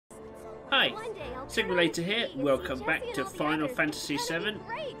Hi, Simulator here. Welcome back to Final Fantasy VII.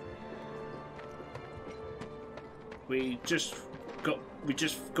 We just got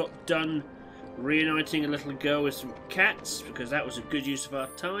done reuniting a little girl with some cats because that was a good use of our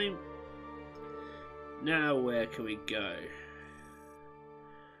time. Now where can we go?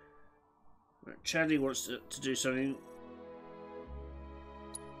 Right, Chadley wants to do something.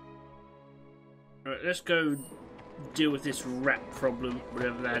 Right, let's go deal with this rat problem,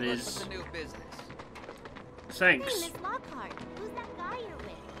 whatever that is. Thanks. Hey, Miss Lockhart, who's that guy you're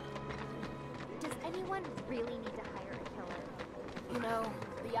with? Does anyone really need to hire a killer? You know,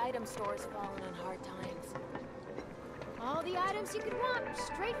 the item store's fallen on hard times. All the items you could want,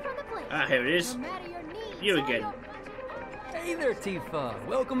 straight from the place. Ah, here it is. No matter your needs, You again. Hey there, Tifa.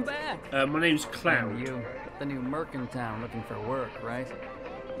 Welcome back. My name's Cloud. You, the new merc in town looking for work, right?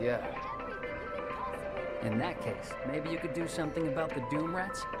 Yeah. In that case, maybe you could do something about the Doom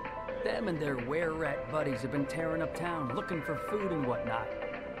Rats? Them and their WERERAT buddies have been tearing up town, looking for food and whatnot.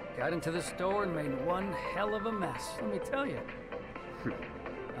 Got into the store and made one hell of a mess, let me tell you.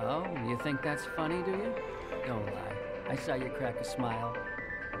 Oh, you think that's funny, do you? Don't lie. I saw you crack a smile.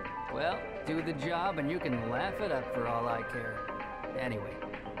 Well, do the job and you can laugh it up for all I care. Anyway,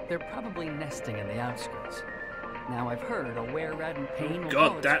 they're probably nesting in the outskirts. Now I've heard a WERERAT in pain will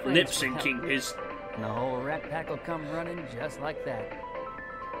God, that lip syncing is... And the whole rat pack will come running just like that.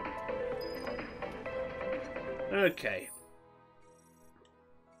 Okay.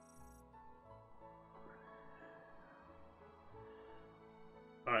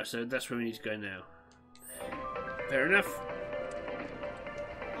 Alright, so that's where we need to go now. Fair enough.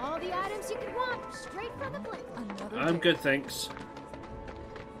 All the items you could want, straight from the place. I'm good, thanks.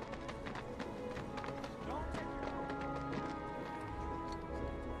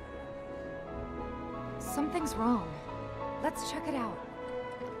 Something's wrong. Let's check it out.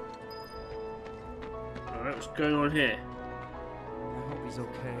 Alright, what's going on here? I hope he's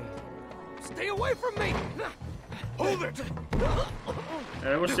okay. Stay away from me! Hold it!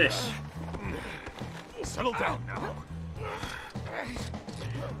 What's this? Settle down now.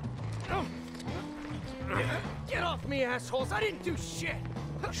 Get off me, assholes! I didn't do shit!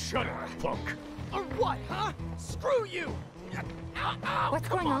 Shut up, punk! Or what, huh? Screw you! Ow, ow, What's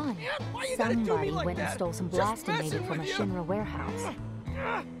going on? Why you gotta do me Somebody like went and that? stole some Just blasting messing maybe from a with you. Shinra warehouse.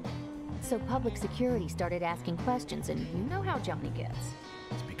 So public security started asking questions, and you know how Johnny gets.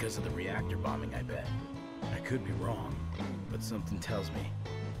 It's because of the reactor bombing, I bet. I could be wrong, but something tells me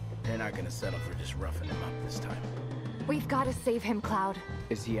they're not gonna settle for just roughing him up this time. We've got to save him, Cloud.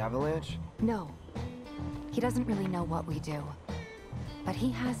 Is he Avalanche? No. He doesn't really know what we do. But he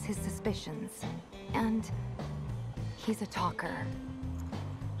has his suspicions. And he's a talker.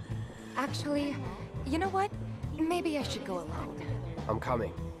 Actually, you know what? Maybe I should go alone. I'm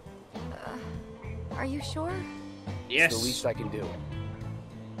coming. Are you sure? Yes. It's the least I can do.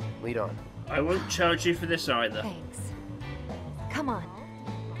 Lead on. I won't charge you for this either. Thanks. Come on.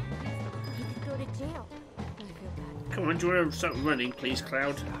 He could go to jail. Come on, do you want to start running, please,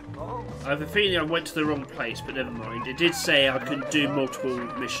 Cloud? I have a feeling I went to the wrong place, but never mind. It did say I could do multiple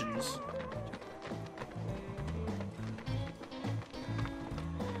missions.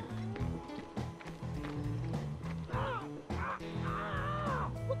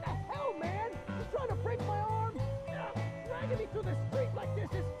 What the hell, man? You trying to break my arm? Dragging me through the street like this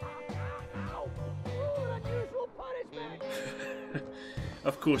is... Ow! An unusual punishment!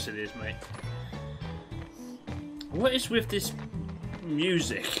 Of course it is, mate. What is with this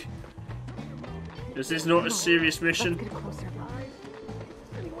music? Is this not a serious mission? Let's get closer.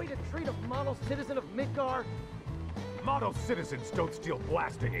 Any way to treat a model citizen of Midgar? Model citizens don't steal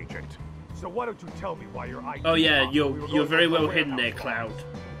blasting, Agent. So why don't you tell me why your ID... Oh yeah, you're going very to well the hidden there, warehouse. Cloud.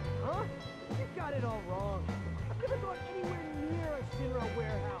 Huh? You got it all wrong. I've never gone anywhere near a Shinra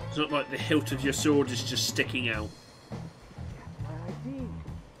warehouse. It's not like the hilt of your sword is just sticking out. My ID.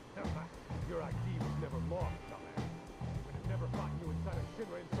 Your ID was never lost, dumbass. Would have never gotten you inside a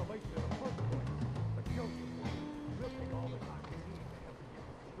Shinra installation in the first place. But Joseph will take all the time he needs to help you get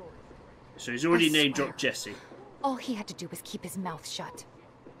the story straight. So he's already I name swear. dropped Jesse. All he had to do was keep his mouth shut.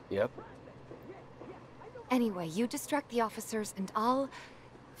 Yep. Anyway, you distract the officers and I'll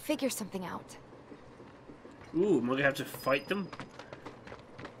figure something out. Ooh, am I gonna have to fight them?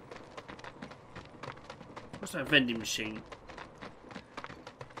 What's that vending machine?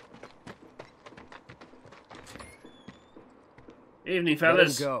 Evening, Let him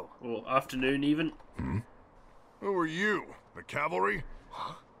fellas. go. Or afternoon, even. Who are you? The cavalry?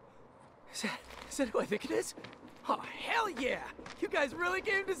 Is that who I think it is? Oh, hell yeah! You guys really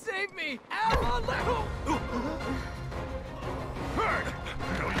came to save me! Ow! Hey!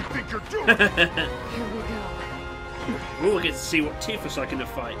 Now you think you're Do it! Here we go. We'll get to see what Tifa is like in a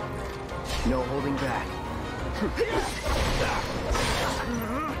fight. No holding back.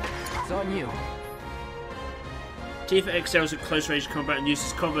 It's on you. Tifa excels at close-range combat and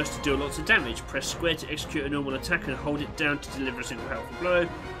uses combos to deal lots of damage. Press square to execute a normal attack and hold it down to deliver a single powerful blow.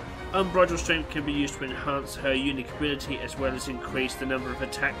 Unbridled strength can be used to enhance her unique ability as well as increase the number of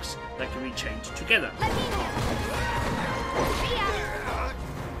attacks that can be chained together. Let me in here. See ya.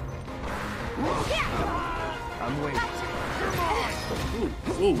 I'm waiting.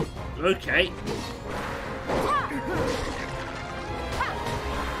 Ooh, okay.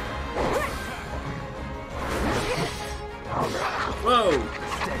 Whoa!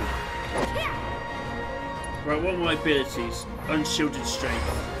 Right, what are my abilities? Unshielded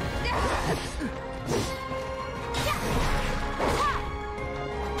strength.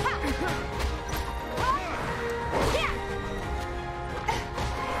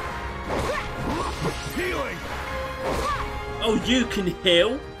 Healing! Oh, you can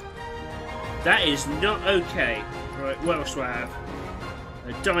heal? That is not okay. Right, what else do I have?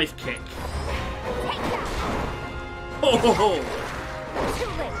 A dive kick. Oh, ho, ho. Too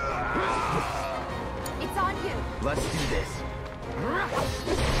late. It's on you. Let's do this.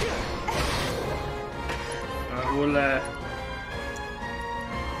 Alright, we'll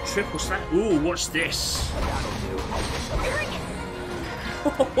triple slap. Ooh, what's this? That'll do. Ho,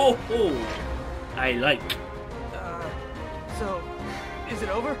 ho, ho, ho. I like. So, is it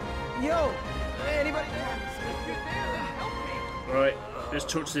over? Yo, anybody? Right, let's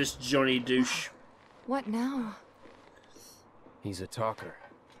talk to this Johnny douche. What now? He's a talker.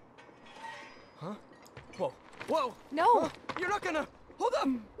 Huh? Whoa, whoa! No! You're not gonna... Hold up!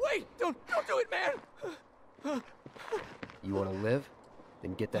 Wait! Don't do it, man! You want to live?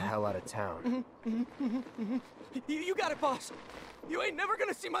 Then get the hell out of town. You got it, boss! You ain't never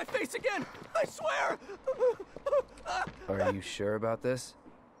gonna see my face again! I swear! Are you sure about this?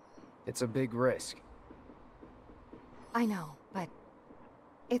 It's a big risk. I know, but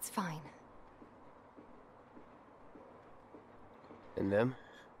it's fine. And them?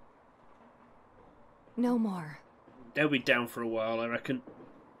 No more. They'll be down for a while, I reckon.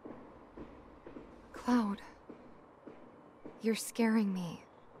 Cloud, you're scaring me.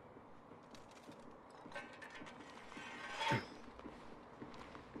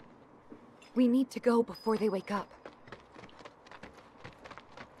 We need to go before they wake up.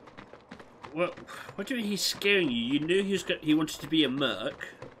 Well, what do you mean he's scaring you? You knew he wanted to be a merc.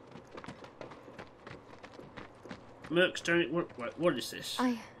 Mercs don't... What is this?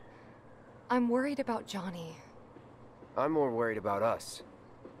 I'm worried about Johnny. I'm more worried about us.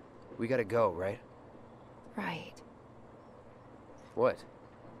 We gotta go, right? Right. What?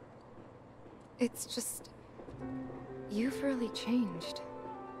 It's just... You've really changed.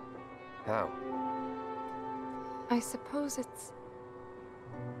 How? I suppose it's...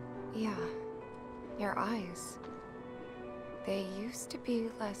 Yeah. Your eyes. They used to be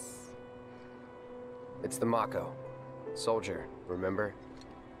less... It's the Mako. Soldier, remember?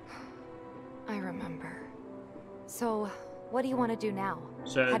 I remember. So, what do you want to do now?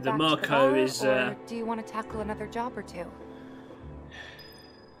 So Head the back to Mako bar, is... or do you want to tackle another job or two?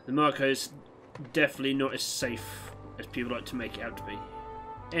 The Mako is definitely not as safe as people like to make it out to be.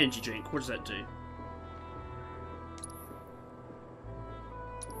 Energy drink, what does that do?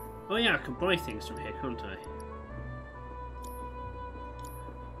 Oh yeah, I can buy things from here, can't I?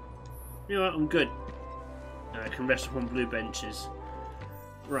 You know what, I'm good. I can rest upon blue benches.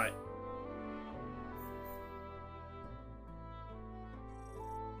 Right.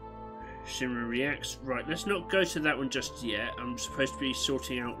 Shimmer reacts. Right, let's not go to that one just yet. I'm supposed to be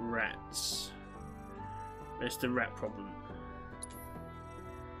sorting out rats. That's the rat problem.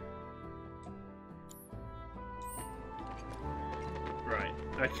 Right,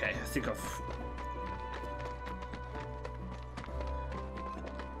 okay, I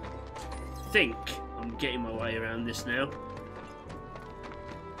think I'm getting my way around this now.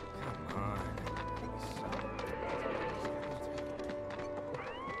 Come on.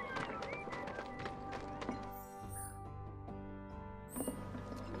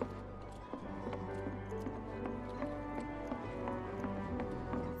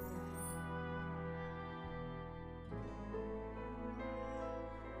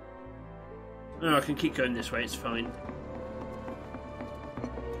 No, I can keep going this way, it's fine.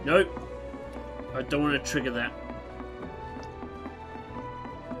 Nope. I don't want to trigger that.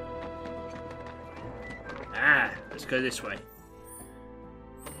 Ah, let's go this way.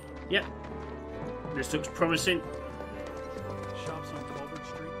 Yep. This looks promising. Shops on Colbert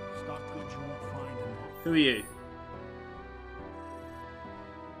Street, stock goods you won't find in there. Who are you?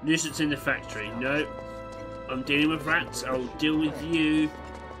 Nuisance in the factory. No. I'm dealing with rats. I'll deal with you.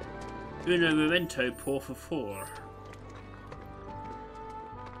 Uno momento por favor.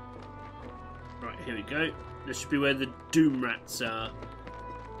 Right, here we go. This should be where the Doom Rats are.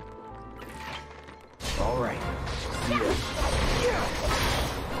 Alright.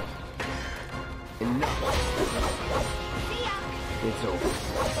 Enough. It's over.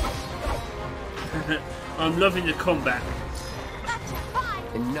 I'm loving the combat.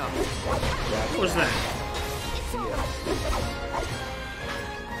 Enough. What was that?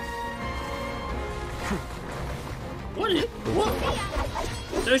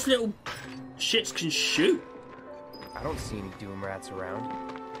 What? Those little shits can shoot. I don't see any Doom Rats around.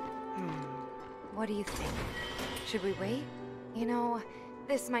 What do you think? Should we wait? You know,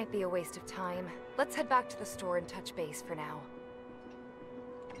 this might be a waste of time. Let's head back to the store and touch base for now.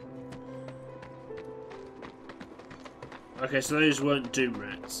 Okay, so those weren't Doom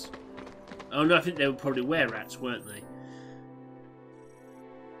Rats. Oh no, I think they were probably WERERATs, weren't they?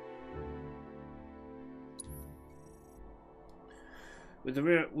 With the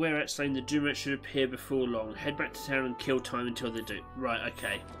WERERAT slain, the Doom Rats should appear before long. Head back to town and kill time until they do. Right,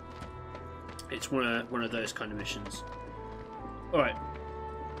 okay. It's one of those kind of missions. Alright.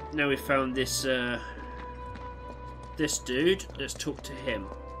 Now we've found this this dude. Let's talk to him.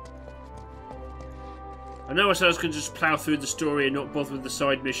 I know I said I was going to just plough through the story and not bother with the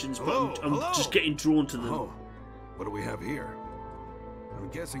side missions, but I'm just getting drawn to them. Oh, what do we have here? I'm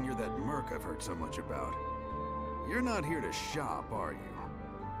guessing you're that merc I've heard so much about. You're not here to shop, are you?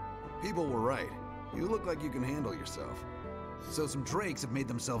 People were right. You look like you can handle yourself. So some drakes have made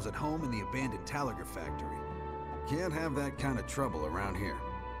themselves at home in the abandoned Talager factory. Can't have that kind of trouble around here.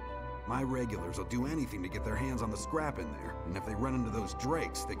 My regulars will do anything to get their hands on the scrap in there, and if they run into those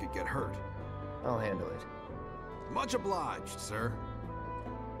drakes, they could get hurt. I'll handle it. Much obliged, sir.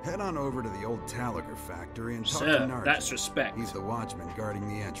 Head on over to the old Talager factory and talk to Sir, Narjan. that's respect. He's the watchman guarding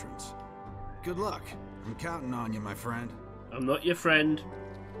the entrance. Good luck. I'm counting on you, my friend. I'm not your friend.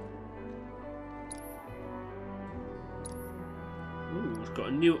 Ooh, we've got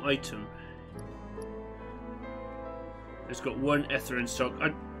a new item. It's got one ether in stock.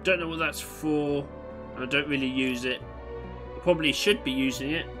 I don't know what that's for. I don't really use it. Probably should be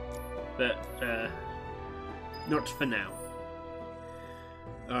using it, but not for now.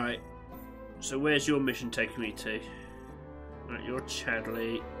 Alright, so where's your mission taking me to? Right, you're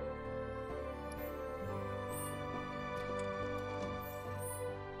Chadley.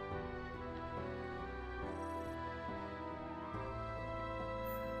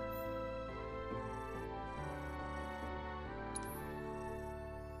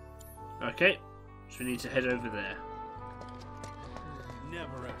 Okay, so we need to head over there.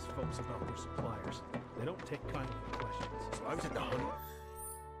 Never ask folks about their suppliers. They don't take kindly to questions. So I was at the honey.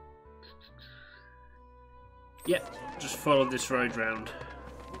 Yep, just follow this road round.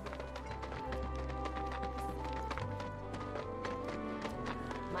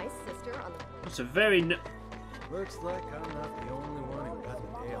 My sister on the... It's a very... Looks like I'm not the only one who got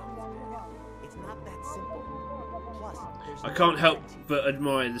the day off. It's not that simple. Plus, I can't help but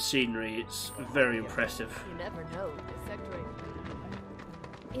admire the scenery. It's very impressive. You never know. The sector...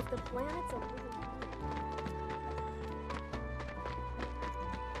 If the planet's a...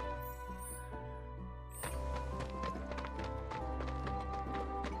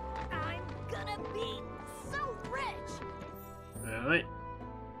 I'm gonna be so rich! Alright.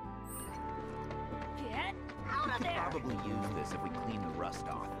 Get out of there! Probably use this if we clean the rust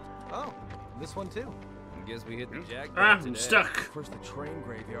off. Oh, this one too. Guess we hit the jackpot I'm stuck. First the train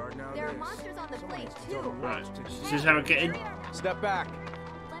graveyard, now There are this. monsters on the plate, too! Right, this is how I get in. Step back.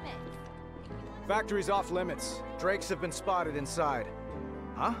 Limit. Factory's off limits. Drakes have been spotted inside.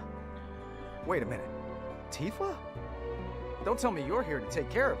 Huh? Wait a minute. Tifa? Don't tell me you're here to take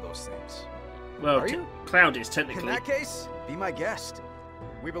care of those things. Well, Are you? Cloud is In technically. that case, be my guest.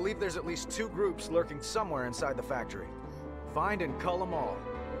 We believe there's at least 2 groups lurking somewhere inside the factory. Find and cull them all.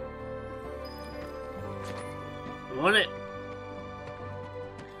 I'm on it.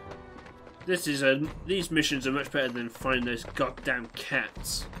 These missions are much better than finding those goddamn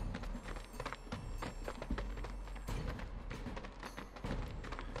cats.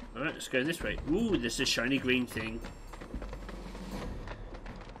 Alright, let's go this way. Ooh, this is a shiny green thing.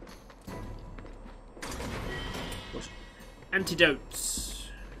 What's antidotes?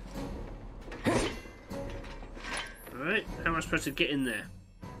 Alright, how am I supposed to get in there?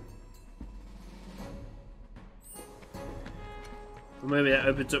 Or maybe that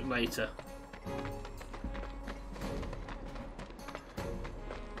opens up later.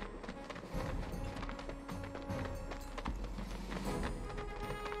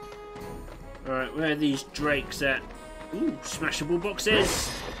 Alright, where are these drakes at? Ooh, smashable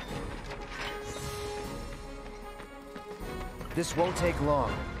boxes! This won't take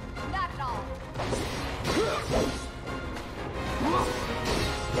long. Not at all.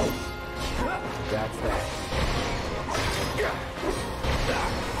 That's that.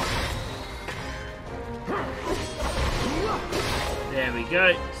 There we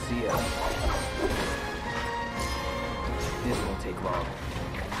go. See ya. This won't take long.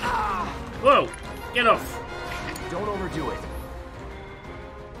 Whoa! Get off! Don't overdo it.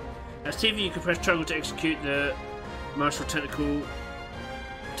 As TV, you can press triangle to execute the martial technical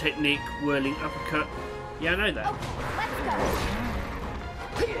technique whirling uppercut. Yeah, I know that. Let's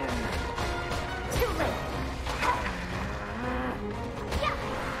go. Too late.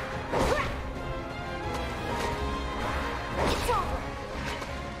 It's over.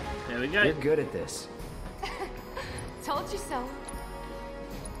 There we go. You're good at this. Told you so.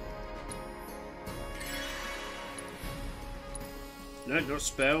 No, not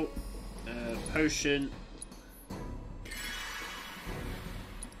spell. Potion.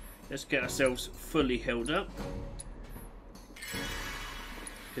 Let's get ourselves fully healed up.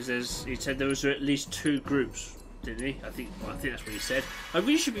 Because he said there was at least 2 groups, didn't he? I think that's what he said. I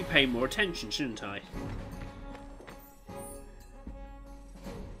really should be paying more attention, shouldn't I?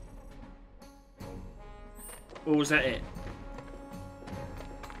 Or was that it?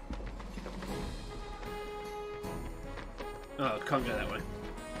 Oh, I can't go that way.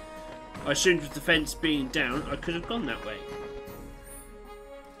 I assumed with the fence being down, I could have gone that way.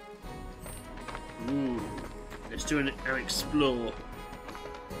 Ooh. Let's do an explore.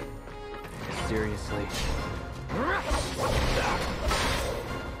 Seriously.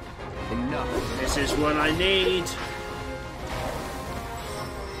 Enough. This is what I need.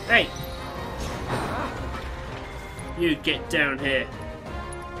 Hey! You get down here.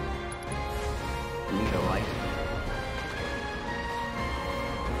 Need a light?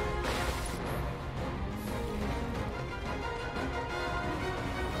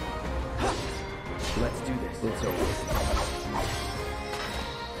 Let's do this. It's over.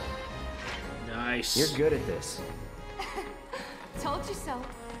 Nice. You're good at this. Told you so.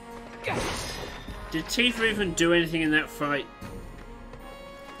 Did Tifa even do anything in that fight?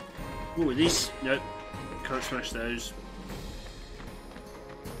 Ooh, these... Nope. Can't smash those.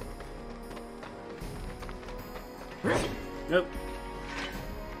 Nope.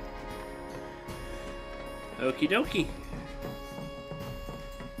 Okie dokie.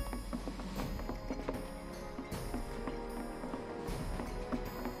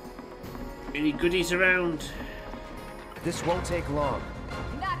 Any goodies around? This won't take long.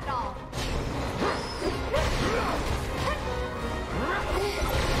 Not at all.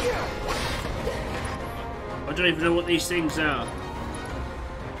 I don't even know what these things are.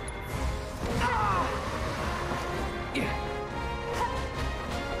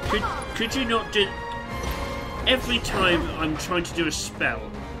 Could you not do... Every time I'm trying to do a spell...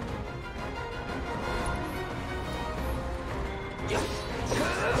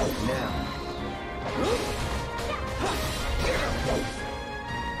 Now.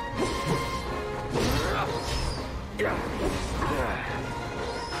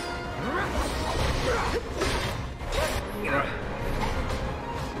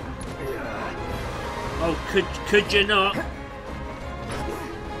 Oh, could you not?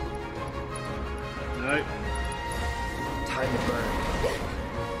 No. Time to burn.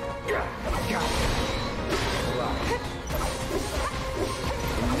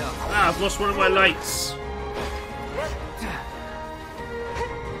 Ah, I've lost one of my lights.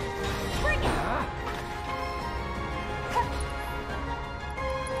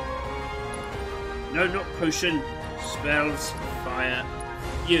 No, not potion. Spells, fire.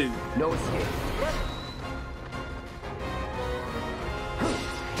 You. No escape.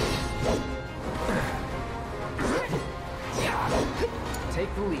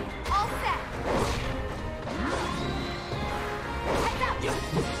 Take the lead. All set. Heads up.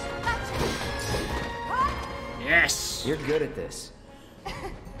 Gotcha. Yes. You're good at this.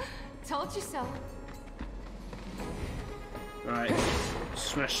 Told you so. Right.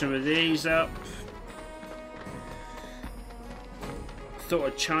 Smash some of these up. Thought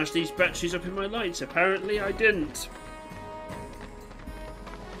I'd charge these batteries up in my lights. Apparently I didn't.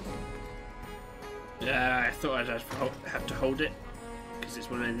 I thought I'd have to hold it because it's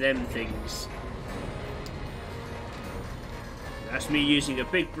one of them things. That's me using a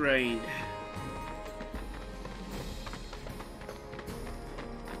big brain.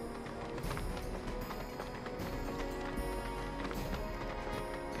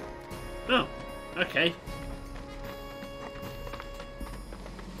 Oh, okay.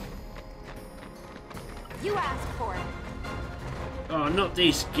 You asked for it. Oh, not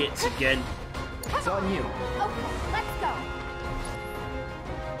these skits again. It's on you. Okay, let's go.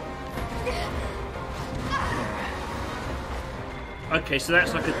 Okay, so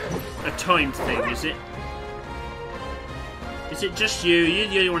that's like a timed thing, is it? Is it just you? You're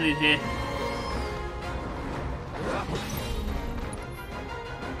the only one in here.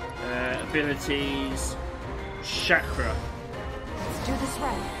 Abilities. Chakra. Let's do this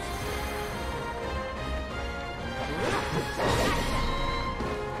right.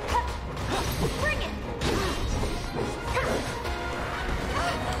 Bring it.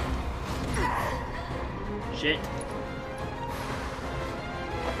 Shit.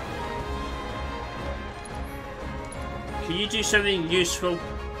 Can you do something useful?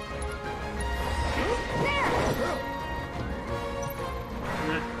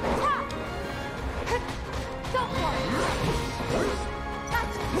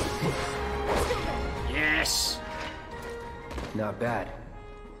 Yes. Not bad.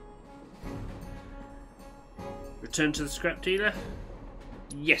 Return to the scrap dealer?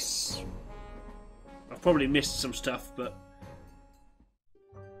 Yes. I've probably missed some stuff, but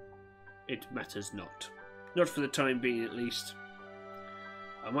it matters not. Not for the time being, at least.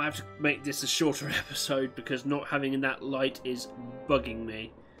 I might have to make this a shorter episode because not having that light is bugging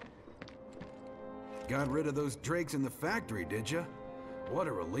me. Got rid of those drakes in the factory, did ya? What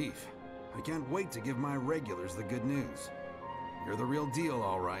a relief. I can't wait to give my regulars the good news. You're the real deal,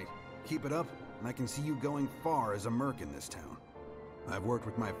 all right. Keep it up, and I can see you going far as a merc in this town. I've worked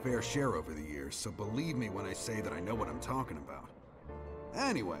with my fair share over the years, so believe me when I say that I know what I'm talking about.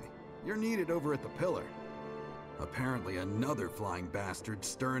 Anyway, you're needed over at the Pillar. Apparently another flying bastard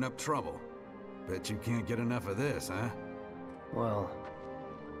stirring up trouble. Bet you can't get enough of this, huh? Well...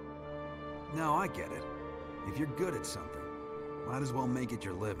 No, I get it. If you're good at something, might as well make it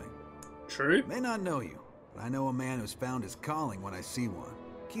your living. True. May not know you, but I know a man who's found his calling when I see one.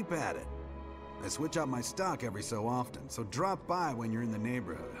 Keep at it. I switch out my stock every so often, so drop by when you're in the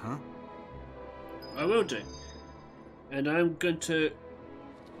neighborhood, huh? I will do. And I'm going to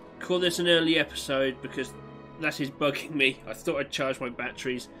call this an early episode because that is bugging me. I thought I'd charge my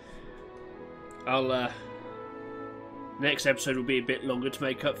batteries. Next episode will be a bit longer to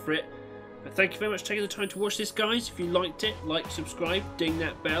make up for it. But thank you very much for taking the time to watch this, guys. If you liked it, like, subscribe, ding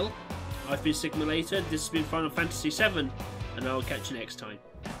that bell. I've been Sigma Later. This has been Final Fantasy VII, and I'll catch you next time.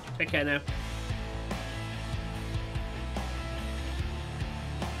 Take care now.